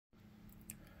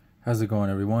How's it going,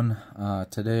 everyone?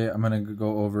 Today I'm going to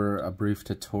go over a brief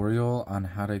tutorial on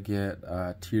how to get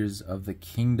Tears of the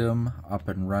Kingdom up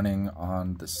and running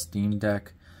on the Steam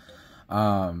Deck.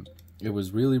 It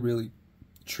was really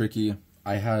tricky.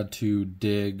 I had to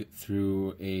dig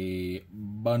through a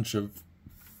bunch of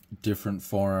different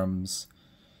forums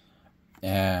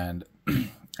and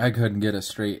I couldn't get a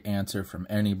straight answer from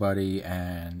anybody,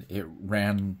 and it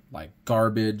ran like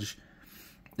garbage.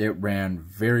 It ran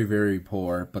very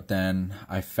poor, but then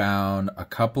I found a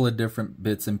couple of different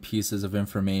bits and pieces of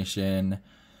information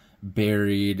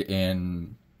buried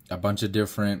in a bunch of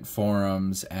different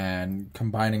forums, and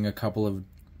combining a couple of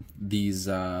these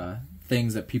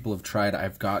things that people have tried,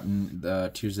 I've gotten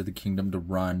the Tears of the Kingdom to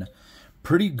run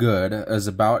pretty good,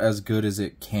 about as good as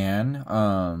it can.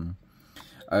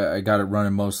 I got it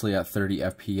running mostly at 30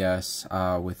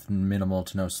 FPS with minimal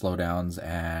to no slowdowns,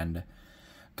 and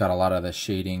got a lot of the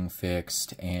shading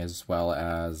fixed, as well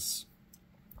as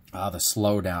the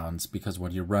slowdowns, because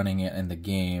when you're running it in the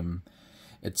game,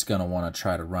 it's gonna want to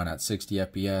try to run at 60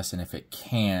 FPS, and if it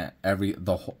can't,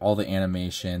 all the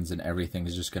animations and everything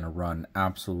is just gonna run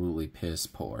absolutely piss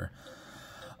poor.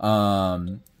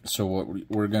 So what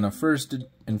we're gonna first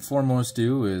and foremost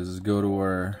do is go to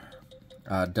our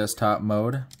desktop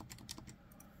mode,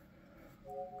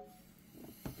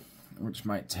 which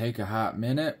might take a hot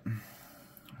minute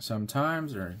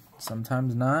sometimes, or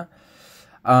sometimes not.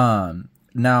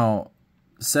 Now,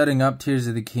 setting up Tears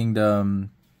of the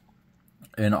Kingdom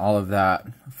and all of that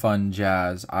fun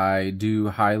jazz, I do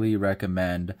highly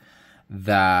recommend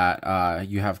that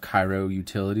you have Cairo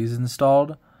utilities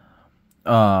installed.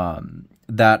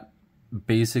 That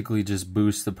basically just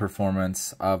boosts the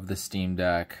performance of the Steam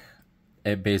Deck.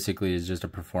 It basically is just a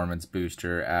performance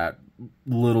booster at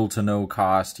little to no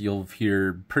cost. You'll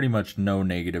hear pretty much no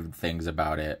negative things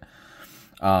about it.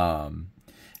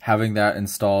 Having that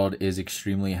installed is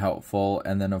extremely helpful.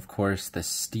 And then, of course, the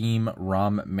Steam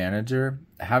ROM Manager.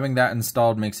 Having that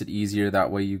installed makes it easier.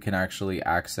 That way you can actually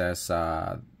access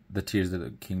the Tears of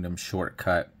the Kingdom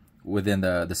shortcut within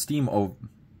the Steam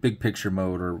Big Picture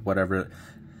mode, or whatever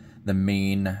the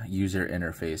main user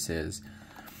interface is.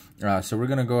 So we're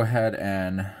going to go ahead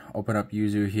and open up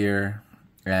YUZU here,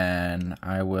 and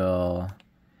I will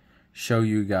show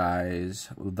you guys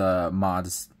the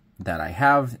mods that I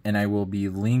have, and I will be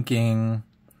linking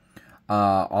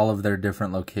all of their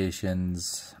different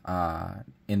locations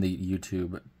in the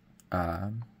YouTube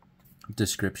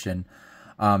description.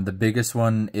 The biggest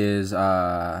one is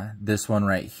this one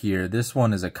right here. This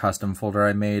one is a custom folder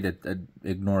I made.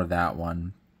 Ignore that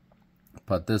one.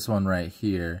 But this one right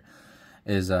here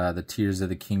is the Tears of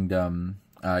the Kingdom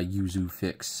YUZU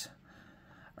fix.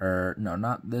 Or no,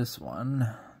 not this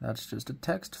one. That's just a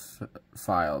text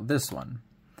file. This one.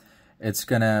 It's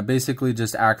gonna basically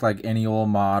just act like any old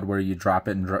mod, where you drop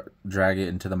it and drag it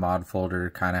into the mod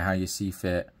folder, kind of how you see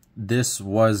fit. This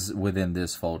was within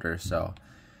this folder, so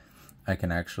I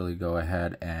can actually go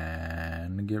ahead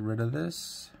and get rid of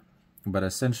this. But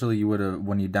essentially, you would have,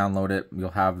 when you download it, you'll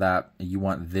have that. You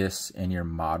want this in your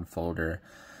mod folder.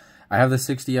 I have the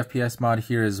 60 FPS mod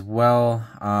here as well,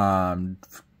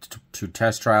 to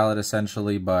test trial it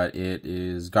essentially, but it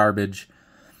is garbage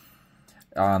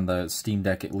on the Steam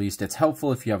Deck. At least it's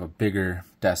helpful if you have a bigger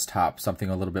desktop, something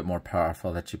a little bit more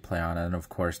powerful that you play on. And of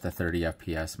course the 30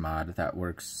 FPS mod that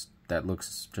looks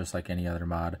just like any other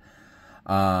mod.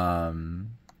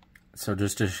 So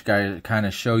just to kind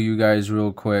of show you guys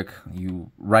real quick,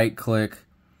 you right click,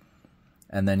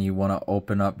 and then you want to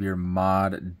open up your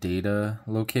mod data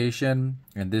location,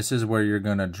 and this is where you're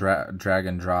going to drag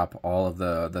and drop all of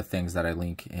the things that I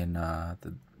link in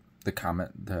the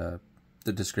comment, the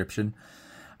description.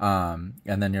 And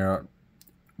then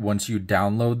once you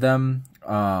download them,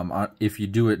 if you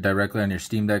do it directly on your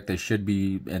Steam Deck, they should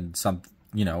be in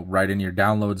right in your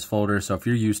downloads folder. So if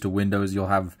you're used to Windows, you'll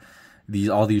have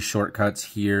all these shortcuts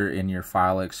here in your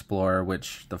file explorer,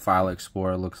 which the file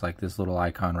explorer looks like this little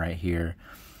icon right here.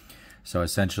 So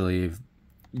essentially,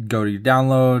 go to your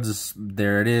downloads,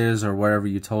 there it is, or wherever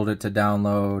you told it to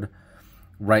download.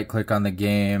 Right click on the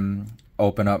game,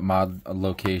 open up mod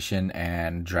location,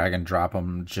 and drag and drop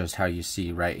them just how you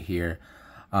see right here.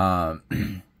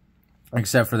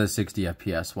 Except for the 60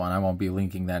 FPS one. I won't be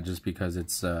linking that just because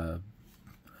it's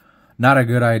not a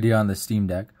good idea on the Steam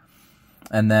Deck.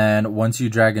 And then once you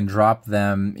drag and drop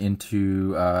them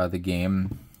into the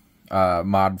game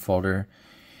mod folder,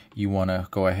 you want to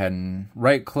go ahead and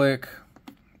right click,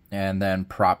 and then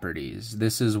properties.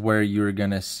 This is where you're going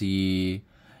to see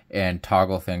and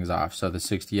toggle things off. So the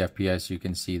 60 FPS, you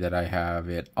can see that I have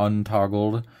it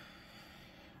untoggled,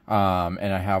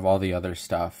 and I have all the other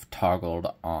stuff toggled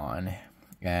on.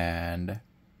 And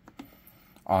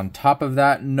on top of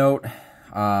that note,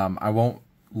 I won't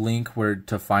link where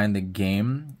to find the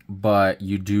game, but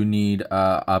you do need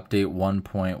update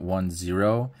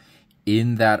 1.10.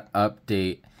 In that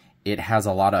update, it has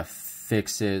a lot of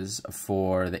fixes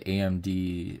for the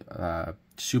AMD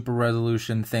super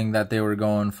resolution thing that they were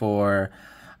going for.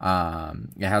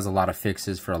 It has a lot of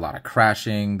fixes for a lot of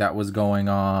crashing that was going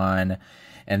on.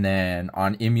 And then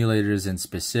on emulators in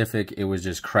specific, it was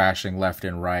just crashing left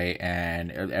and right,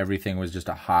 and everything was just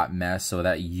a hot mess. So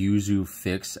that YUZU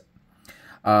fix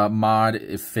mod,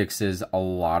 it fixes a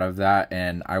lot of that,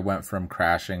 and I went from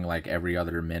crashing like every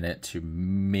other minute to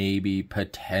maybe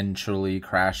potentially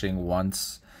crashing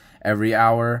once every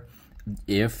hour,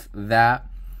 if that.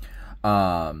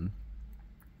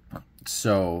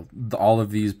 So all of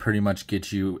these pretty much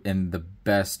get you in the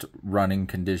best running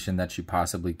condition that you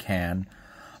possibly can.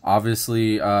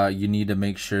 Obviously, you need to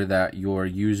make sure that your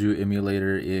YUZU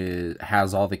emulator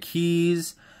has all the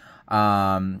keys,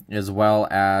 as well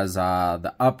as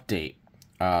the update,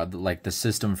 like the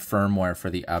system firmware for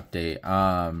the update.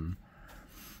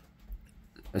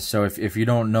 So if you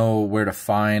don't know where to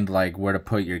find, like where to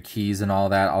put your keys and all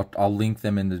that, I'll link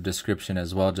them in the description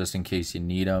as well, just in case you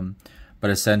need them.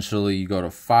 But essentially, you go to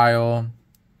File,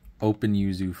 Open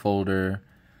YUZU folder,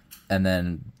 and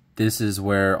then this is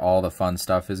where all the fun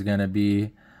stuff is gonna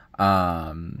be.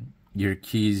 Your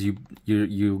keys,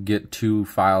 you get 2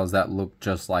 files that look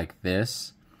just like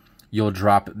this. You'll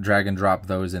drag and drop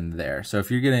those in there. So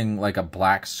if you're getting like a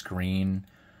black screen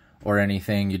or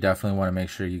anything, you definitely want to make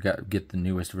sure you get the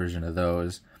newest version of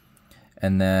those.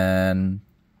 And then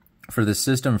for the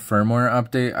system firmware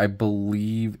update, I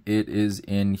believe it is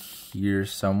in here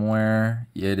somewhere.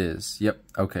 It is. Yep.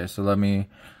 Okay.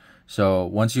 So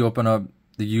once you open up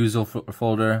the YUZU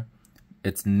folder,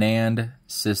 it's NAND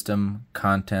system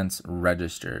contents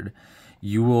registered.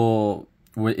 You will,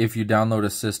 if you download a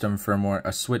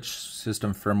Switch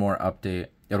system firmware update,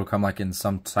 it'll come like in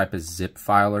some type of zip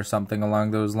file or something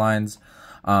along those lines.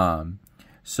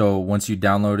 So once you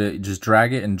download it, just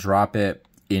drag it and drop it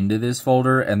into this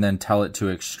folder, and then tell it to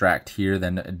extract here,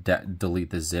 then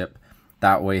delete the zip.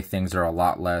 That way things are a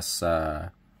lot less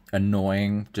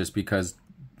annoying, just because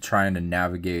trying to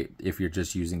navigate if you're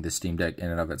just using the Steam Deck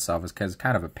in and of itself is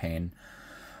kind of a pain.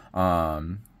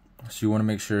 So you want to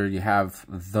make sure you have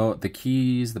the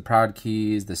keys, the prod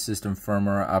keys, the system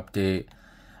firmware update,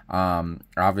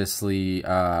 obviously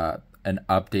an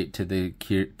update to the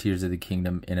Tears of the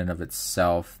Kingdom in and of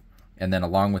itself, and then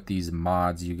along with these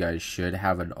mods, you guys should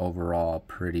have an overall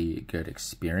pretty good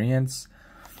experience.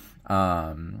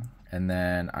 And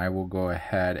then I will go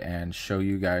ahead and show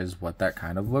you guys what that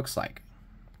kind of looks like.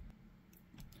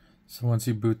 So once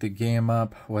you boot the game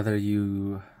up, whether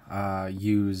you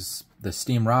use the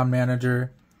Steam ROM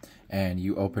manager and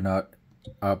you open up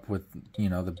with, you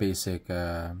know, the basic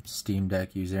Steam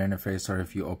Deck user interface, or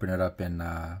if you open it up in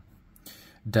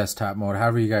desktop mode,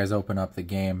 however you guys open up the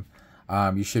game,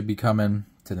 you should be coming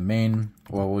to the main,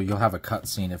 well, you'll have a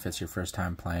cutscene if it's your first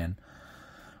time playing.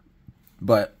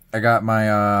 But I got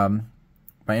my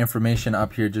my information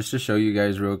up here just to show you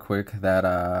guys real quick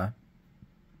that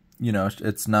you know,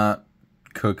 it's not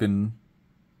cooking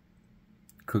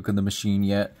the machine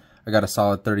yet. I got a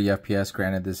solid 30 FPS.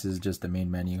 Granted, this is just the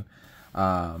main menu.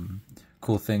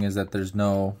 Cool thing is that there's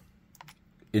no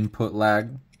input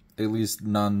lag, at least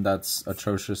none that's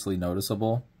atrociously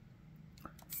noticeable.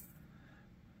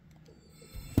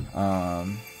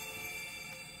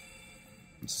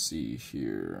 Let's see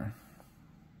here.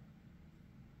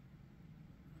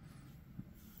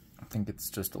 I think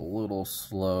it's just a little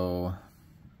slow.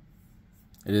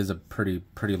 It is a pretty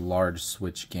large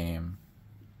Switch game.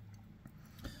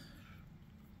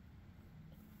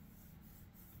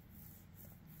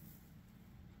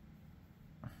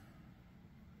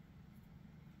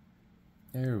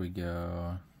 There we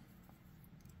go.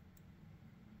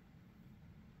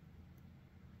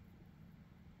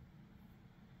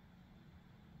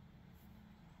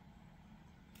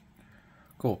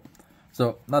 Cool.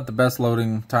 So not the best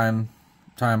loading time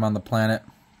on the planet,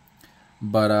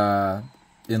 but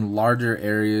in larger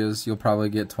areas you'll probably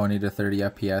get 20 to 30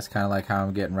 FPS, kind of like how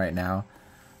I'm getting right now.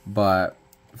 But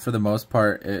for the most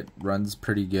part, it runs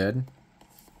pretty good,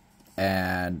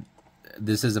 and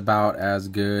this is about as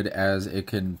good as it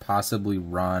can possibly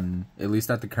run, at least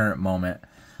at the current moment,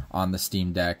 on the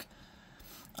Steam Deck.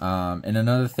 And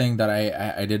another thing that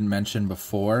I didn't mention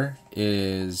before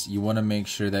is you want to make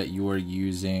sure that you are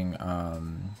using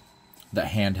the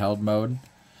handheld mode.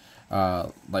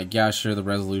 Like, yeah, sure, the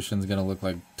resolution is going to look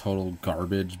like total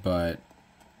garbage, but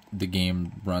the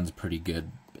game runs pretty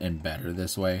good and better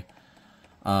this way.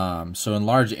 So in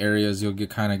large areas, you'll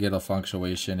kind of get a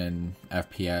fluctuation in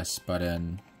FPS, but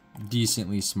in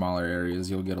decently smaller areas,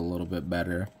 you'll get a little bit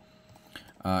better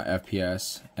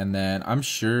FPS. And then I'm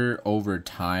sure over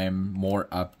time, more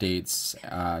updates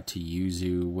to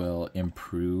YUZU will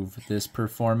improve this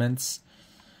performance.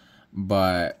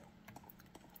 But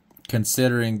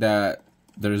considering that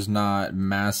there's not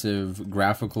massive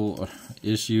graphical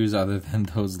issues other than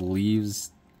those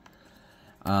leaves,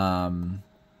 and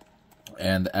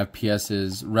the FPS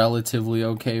is relatively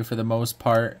okay for the most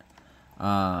part.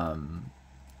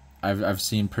 I've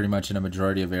seen pretty much in a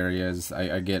majority of areas,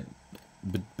 I get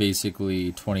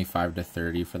basically 25 to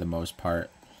 30 for the most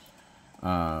part,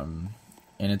 and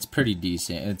it's pretty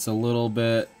decent. It's a little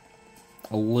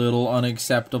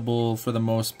unacceptable for the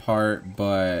most part,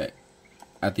 but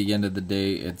at the end of the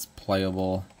day, it's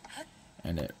playable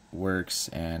and it works.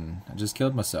 And I just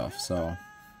killed myself, so.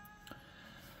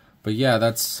 But yeah,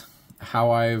 that's how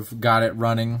I've got it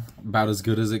running, about as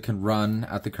good as it can run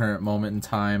at the current moment in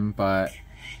time. But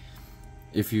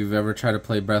if you've ever tried to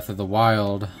play Breath of the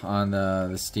Wild on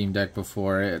the Steam Deck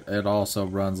before, it also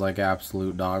runs like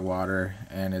absolute dog water,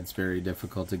 and it's very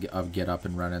difficult to get up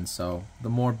and running. So the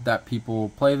more that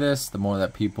people play this, the more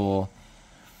that people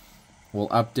will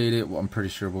update it. Well, I'm pretty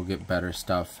sure we'll get better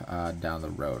stuff down the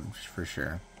road for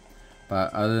sure.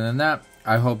 But other than that,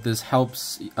 I hope this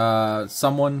helps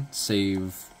someone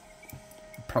save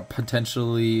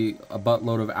potentially a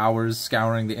buttload of hours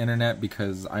scouring the internet,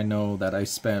 because I know that I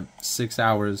spent 6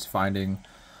 hours finding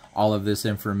all of this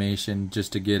information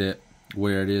just to get it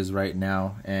where it is right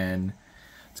now. And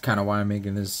it's kind of why I'm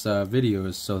making this video,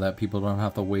 is so that people don't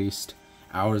have to waste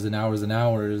hours and hours and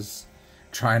hours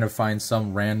trying to find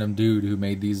some random dude who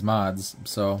made these mods.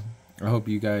 So I hope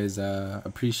you guys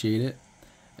appreciate it,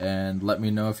 and let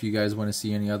me know if you guys want to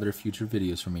see any other future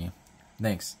videos from me.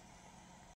 Thanks.